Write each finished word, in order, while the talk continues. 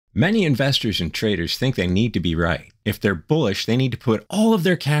Many investors and traders think they need to be right. If they're bullish, they need to put all of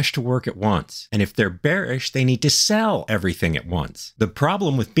their cash to work at once. And if they're bearish, they need to sell everything at once. The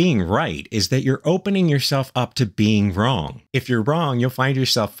problem with being right is that you're opening yourself up to being wrong. If you're wrong, you'll find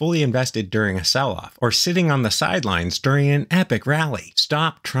yourself fully invested during a sell-off or sitting on the sidelines during an epic rally.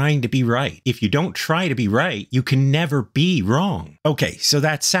 Stop trying to be right. If you don't try to be right, you can never be wrong. Okay, so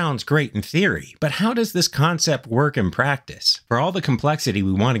that sounds great in theory, but how does this concept work in practice? For all the complexity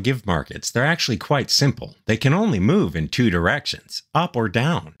we want to give markets, they're actually quite simple. They can only move in two directions, up or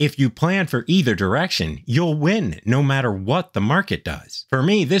down. If you plan for either direction, you'll win no matter what the market does. For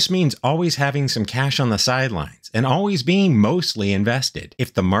me, this means always having some cash on the sidelines and always being mostly invested.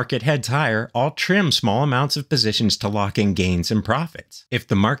 If the market heads higher, I'll trim small amounts of positions to lock in gains and profits. If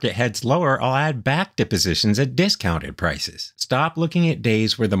the market heads lower, I'll add back to positions at discounted prices. Stop looking at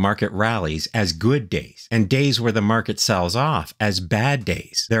days where the market rallies as good days and days where the market sells off as bad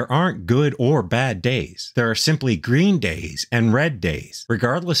days. There aren't good or bad days. There are simply green days and red days.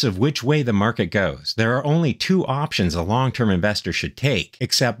 Regardless of which way the market goes, there are only two options a long-term investor should take,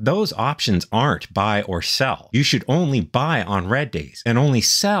 except those options aren't buy or sell. You should only buy on red days and only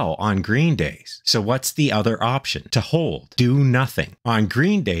sell on green days. So what's the other option? To hold. Do nothing. On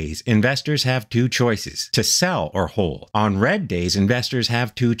green days, investors have two choices, to sell or hold. On red days, investors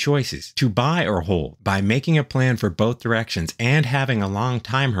have two choices, to buy or hold. By making a plan for both directions and having a long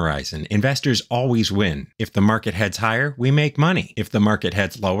time horizon, investors always win. If the market heads higher, we make money. If the market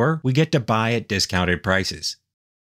heads lower, we get to buy at discounted prices.